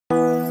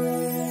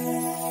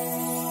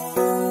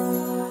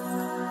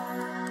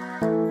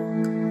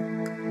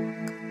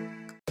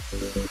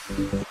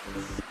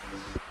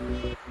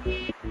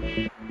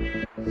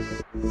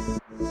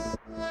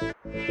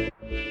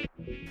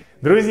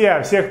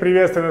Друзья, всех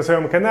приветствую на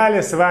своем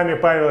канале, с вами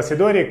Павел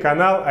Сидорик,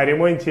 канал о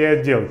ремонте и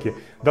отделке.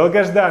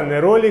 Долгожданный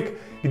ролик,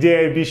 где я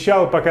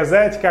обещал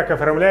показать, как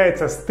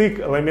оформляется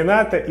стык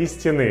ламината и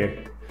стены.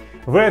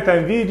 В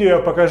этом видео я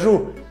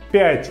покажу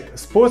 5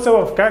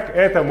 способов, как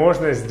это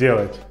можно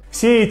сделать.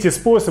 Все эти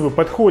способы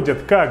подходят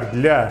как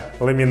для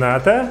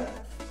ламината,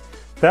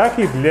 так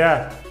и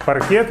для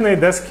паркетной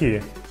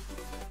доски.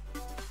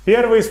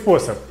 Первый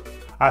способ.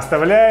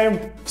 Оставляем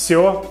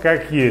все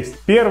как есть.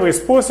 Первый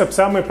способ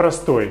самый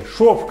простой.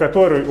 Шов,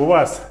 который у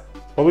вас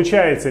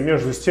получается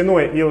между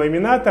стеной и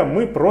ламинатом,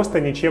 мы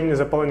просто ничем не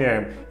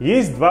заполняем.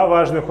 Есть два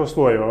важных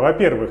условия.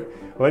 Во-первых,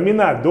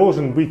 ламинат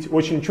должен быть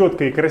очень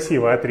четко и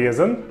красиво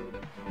отрезан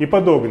и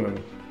подогнан.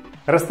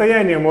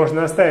 Расстояние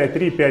можно оставить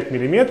 3-5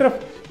 мм.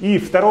 И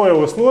второе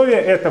условие,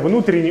 это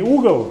внутренний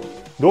угол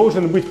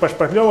должен быть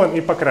пошпатлеван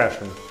и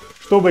покрашен.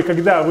 Чтобы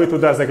когда вы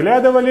туда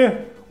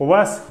заглядывали, у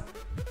вас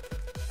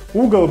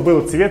угол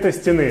был цвета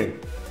стены.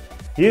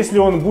 Если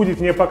он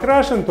будет не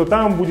покрашен, то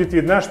там будет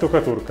видна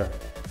штукатурка.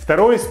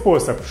 Второй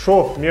способ.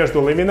 Шов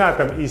между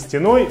ламинатом и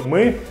стеной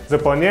мы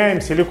заполняем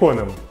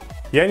силиконом.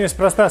 Я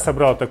неспроста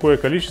собрал такое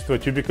количество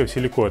тюбиков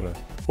силикона.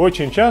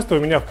 Очень часто у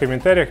меня в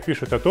комментариях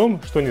пишут о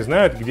том, что не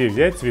знают, где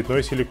взять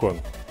цветной силикон.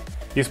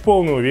 И с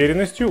полной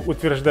уверенностью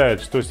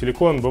утверждают, что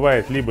силикон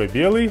бывает либо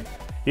белый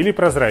или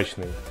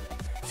прозрачный.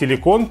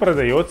 Силикон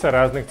продается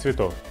разных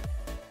цветов.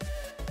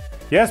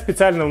 Я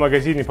специально в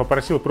магазине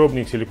попросил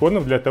пробник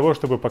силиконов для того,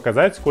 чтобы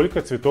показать,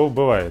 сколько цветов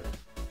бывает.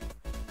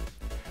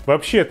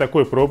 Вообще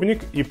такой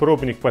пробник и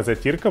пробник по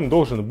затиркам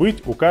должен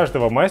быть у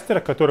каждого мастера,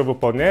 который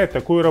выполняет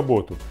такую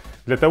работу,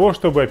 для того,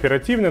 чтобы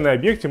оперативно на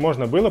объекте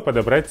можно было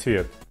подобрать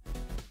цвет.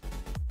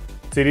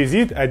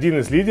 Церезит – один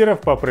из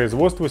лидеров по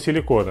производству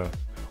силикона.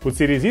 У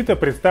церезита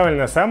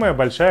представлена самая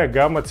большая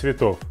гамма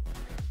цветов.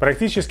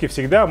 Практически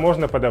всегда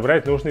можно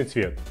подобрать нужный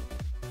цвет.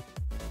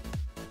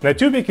 На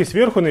тюбике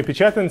сверху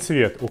напечатан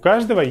цвет, у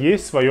каждого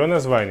есть свое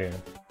название.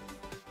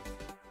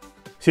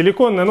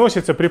 Силикон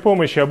наносится при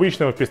помощи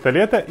обычного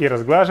пистолета и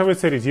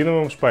разглаживается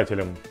резиновым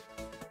шпателем.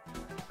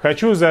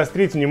 Хочу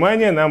заострить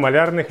внимание на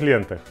малярных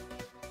лентах.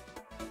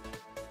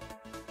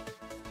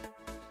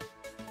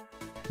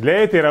 Для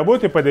этой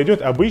работы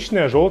подойдет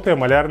обычная желтая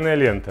малярная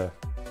лента.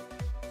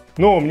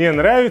 Но мне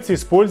нравится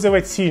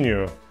использовать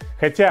синюю,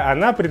 хотя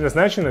она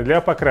предназначена для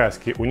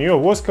покраски, у нее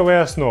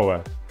восковая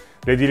основа.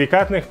 Для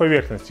деликатных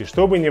поверхностей,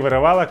 чтобы не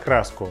вырывало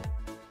краску.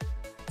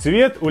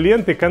 Цвет у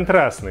ленты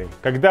контрастный.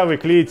 Когда вы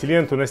клеите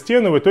ленту на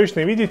стену, вы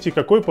точно видите,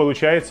 какой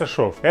получается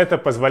шов. Это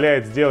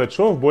позволяет сделать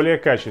шов более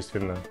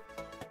качественно.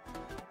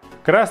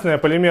 Красная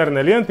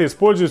полимерная лента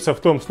используется в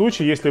том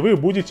случае, если вы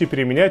будете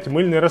применять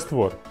мыльный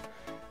раствор.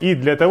 И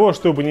для того,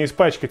 чтобы не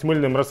испачкать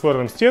мыльным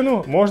раствором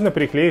стену, можно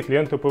приклеить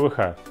ленту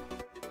ПВХ.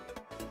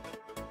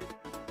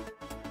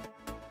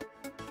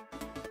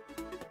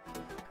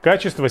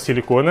 Качество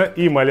силикона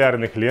и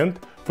малярных лент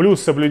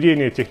плюс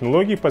соблюдение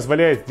технологий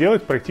позволяет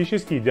сделать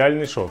практически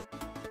идеальный шов,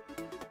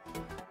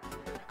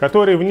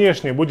 который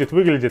внешне будет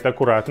выглядеть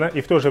аккуратно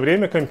и в то же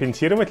время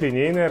компенсировать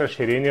линейное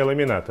расширение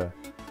ламината.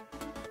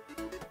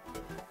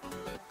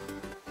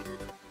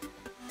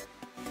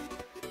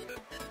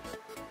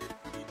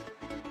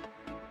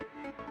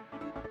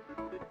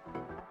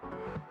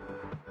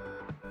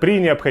 При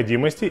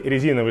необходимости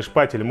резиновый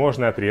шпатель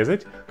можно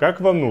отрезать,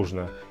 как вам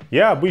нужно.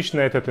 Я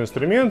обычно этот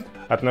инструмент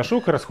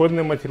отношу к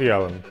расходным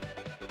материалам.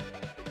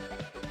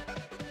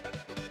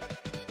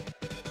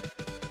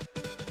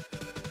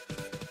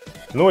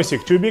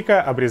 Носик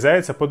тюбика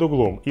обрезается под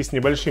углом и с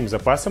небольшим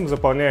запасом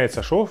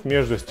заполняется шов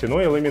между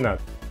стеной и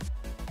ламинатом.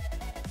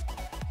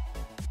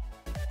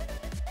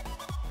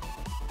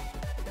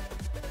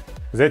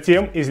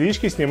 Затем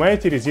излишки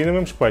снимаете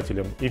резиновым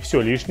шпателем и все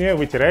лишнее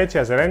вытираете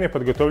о заранее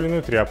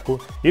подготовленную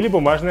тряпку или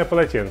бумажное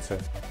полотенце.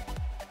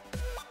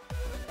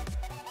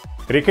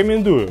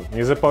 Рекомендую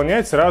не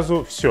заполнять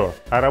сразу все,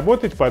 а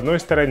работать по одной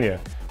стороне,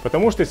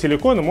 потому что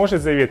силикон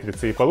может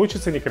заветриться и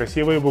получатся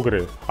некрасивые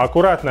бугры.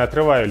 Аккуратно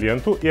отрываю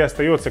ленту и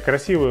остается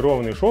красивый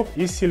ровный шов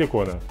из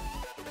силикона.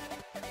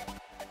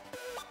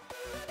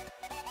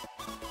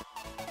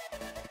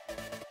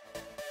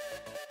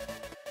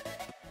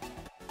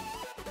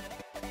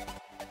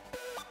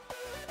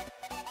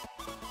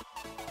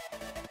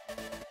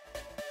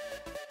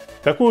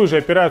 Такую же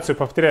операцию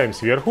повторяем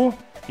сверху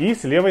и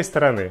с левой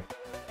стороны.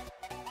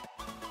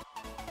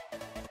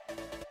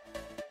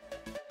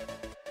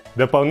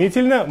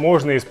 Дополнительно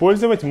можно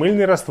использовать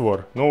мыльный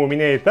раствор, но у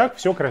меня и так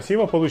все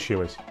красиво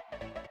получилось.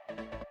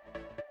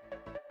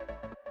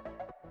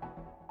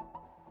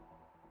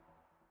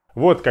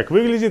 Вот как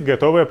выглядит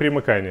готовое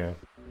примыкание.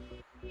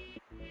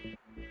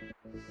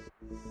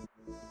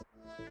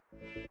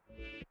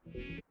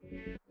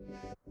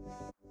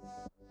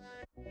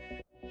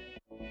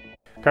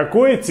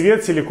 Какой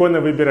цвет силикона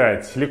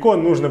выбирать?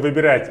 Силикон нужно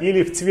выбирать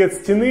или в цвет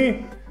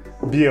стены,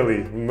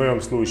 белый в моем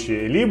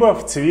случае, либо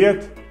в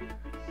цвет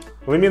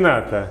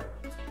ламината.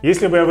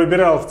 Если бы я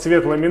выбирал в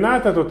цвет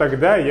ламината, то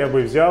тогда я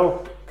бы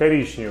взял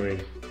коричневый.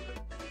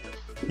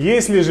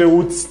 Если же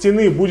у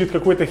стены будет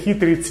какой-то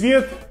хитрый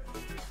цвет,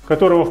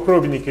 которого в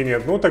пробнике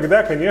нет, ну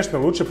тогда, конечно,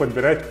 лучше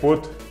подбирать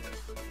под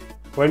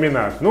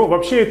ламинат. Ну,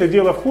 вообще это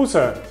дело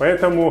вкуса,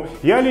 поэтому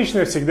я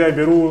лично всегда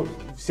беру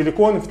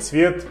силикон в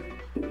цвет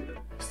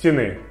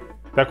стены.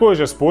 Такой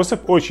же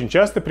способ очень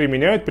часто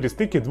применяют при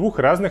стыке двух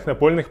разных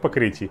напольных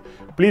покрытий: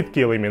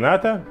 плитки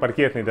ламината,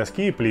 паркетной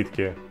доски и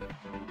плитки.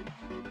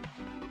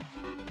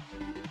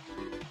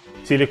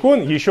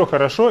 Силикон еще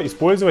хорошо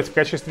использовать в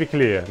качестве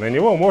клея, на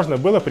него можно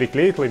было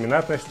приклеить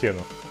ламинат на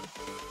стену.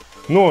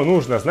 Но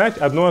нужно знать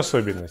одну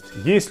особенность: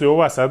 если у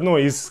вас одно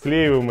из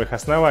склеиваемых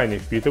оснований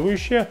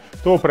впитывающее,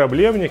 то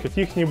проблем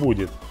никаких не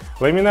будет.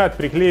 Ламинат,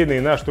 приклеенный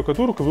на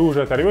штукатурку, вы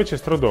уже оторвете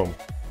с трудом.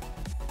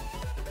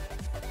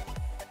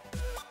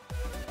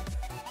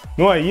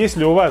 Ну а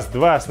если у вас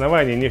два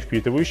основания не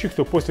впитывающих,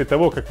 то после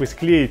того, как вы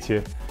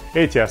склеите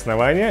эти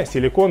основания,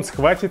 силикон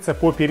схватится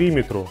по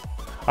периметру,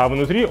 а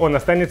внутри он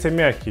останется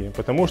мягкий,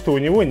 потому что у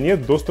него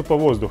нет доступа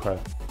воздуха.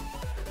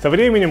 Со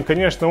временем,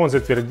 конечно, он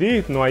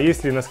затвердеет, ну а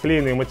если на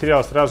склеенный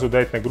материал сразу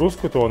дать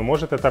нагрузку, то он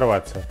может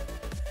оторваться.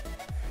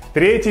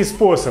 Третий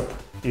способ.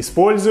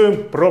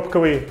 Используем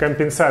пробковый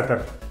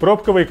компенсатор.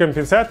 Пробковые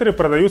компенсаторы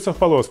продаются в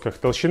полосках.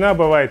 Толщина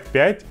бывает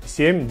 5,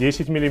 7,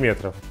 10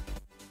 мм.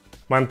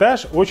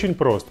 Монтаж очень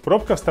прост.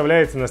 Пробка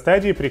вставляется на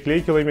стадии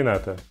приклейки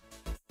ламината.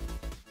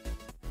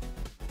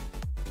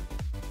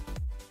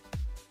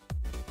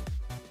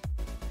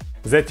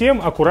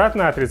 Затем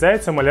аккуратно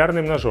отрезается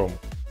малярным ножом.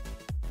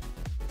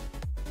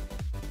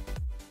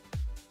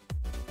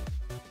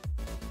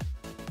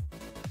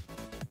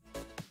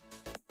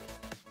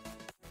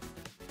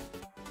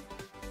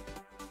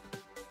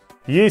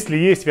 Если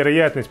есть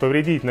вероятность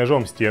повредить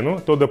ножом стену,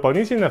 то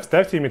дополнительно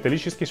вставьте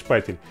металлический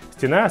шпатель.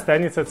 Стена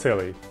останется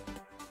целой.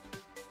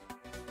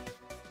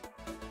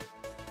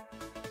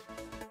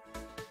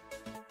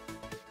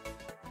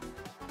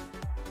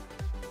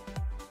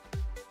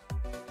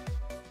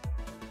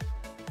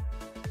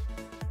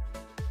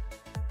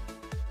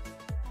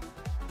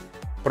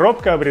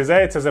 Пробка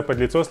обрезается за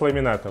подлицо с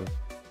ламинатом.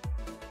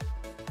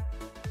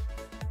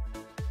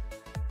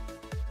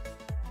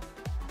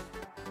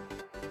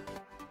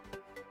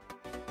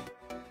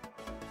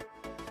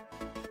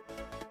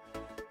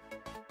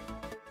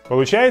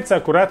 Получается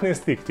аккуратный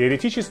стык.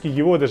 Теоретически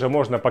его даже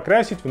можно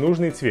покрасить в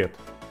нужный цвет.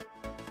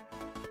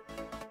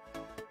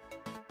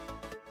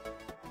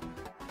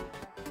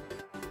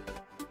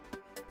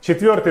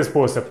 Четвертый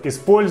способ.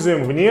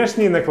 Используем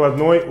внешний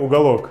накладной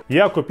уголок.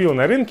 Я купил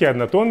на рынке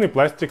однотонный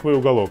пластиковый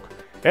уголок.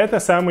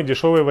 Это самый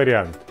дешевый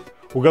вариант.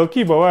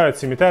 Уголки бывают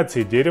с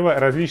имитацией дерева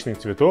различных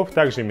цветов,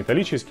 также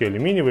металлические,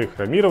 алюминиевые,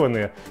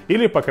 хромированные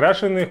или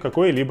покрашенные в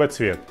какой-либо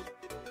цвет.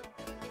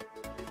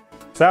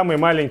 Самый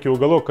маленький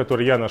уголок,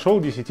 который я нашел,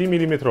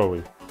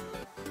 10-мм.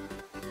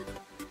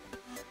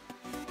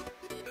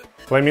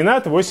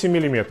 Ламинат 8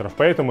 мм,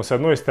 поэтому с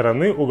одной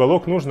стороны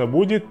уголок нужно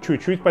будет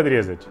чуть-чуть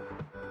подрезать.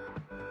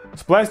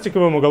 С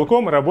пластиковым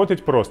уголком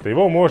работать просто,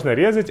 его можно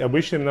резать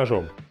обычным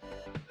ножом.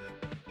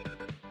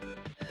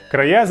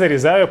 Края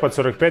зарезаю под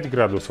 45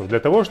 градусов,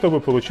 для того, чтобы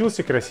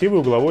получился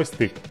красивый угловой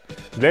стык.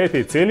 Для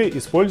этой цели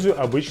использую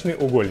обычный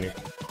угольник.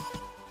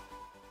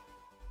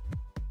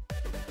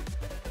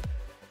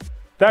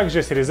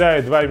 Также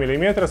срезаю 2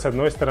 мм с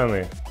одной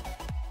стороны.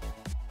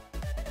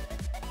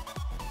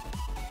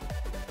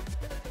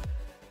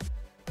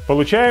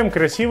 Получаем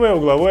красивое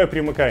угловое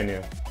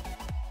примыкание.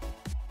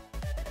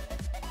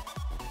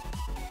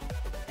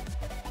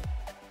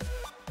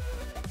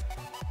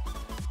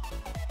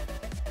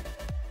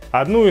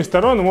 Одну из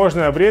сторон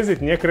можно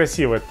обрезать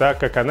некрасиво, так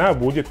как она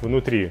будет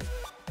внутри.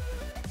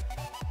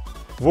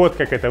 Вот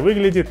как это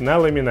выглядит на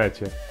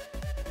ламинате.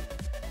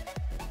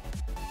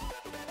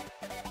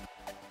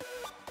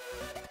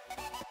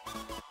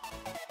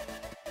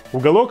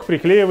 Уголок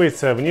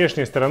приклеивается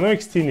внешней стороной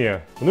к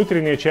стене.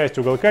 Внутренняя часть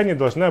уголка не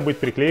должна быть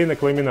приклеена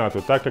к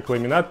ламинату, так как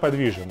ламинат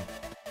подвижен.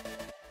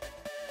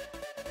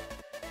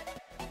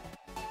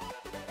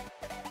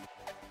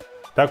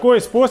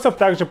 Такой способ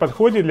также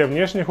подходит для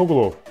внешних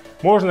углов.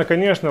 Можно,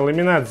 конечно,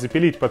 ламинат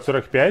запилить под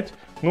 45,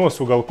 но с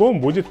уголком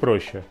будет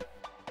проще.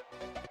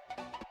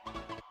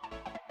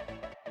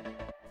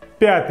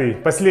 Пятый,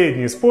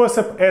 последний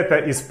способ –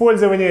 это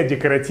использование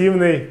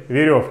декоративной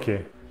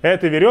веревки.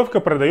 Эта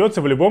веревка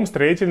продается в любом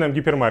строительном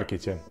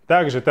гипермаркете.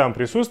 Также там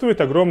присутствует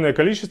огромное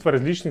количество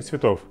различных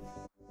цветов.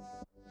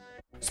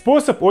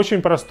 Способ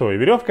очень простой.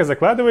 Веревка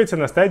закладывается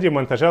на стадии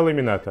монтажа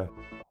ламината.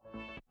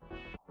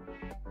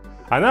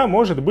 Она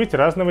может быть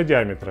разного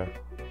диаметра.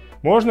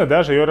 Можно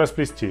даже ее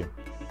расплести.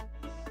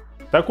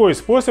 Такой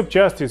способ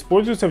часто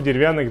используется в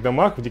деревянных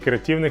домах в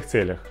декоративных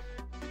целях.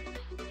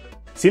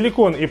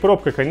 Силикон и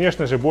пробка,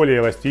 конечно же, более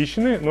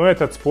эластичны, но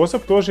этот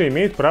способ тоже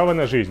имеет право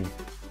на жизнь.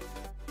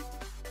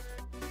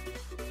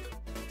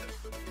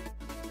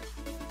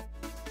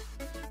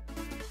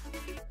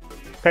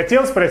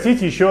 Хотел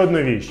спросить еще одну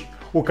вещь.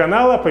 У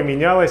канала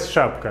поменялась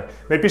шапка.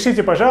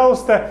 Напишите,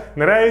 пожалуйста,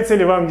 нравится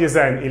ли вам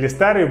дизайн или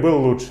старый был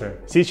лучше.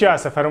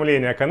 Сейчас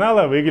оформление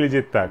канала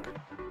выглядит так.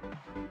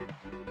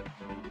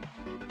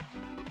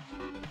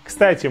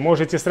 Кстати,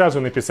 можете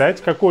сразу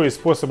написать, какой из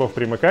способов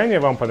примыкания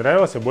вам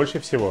понравился больше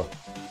всего.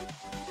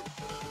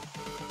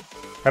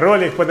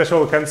 Ролик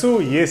подошел к концу.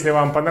 Если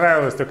вам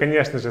понравилось, то,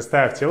 конечно же,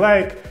 ставьте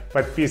лайк,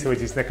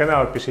 подписывайтесь на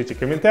канал, пишите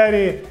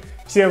комментарии.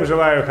 Всем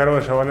желаю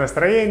хорошего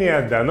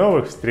настроения. До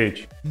новых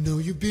встреч! Know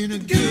you've been a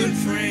good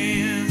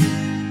friend,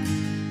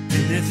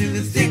 and that's in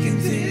the thick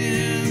and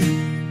thin.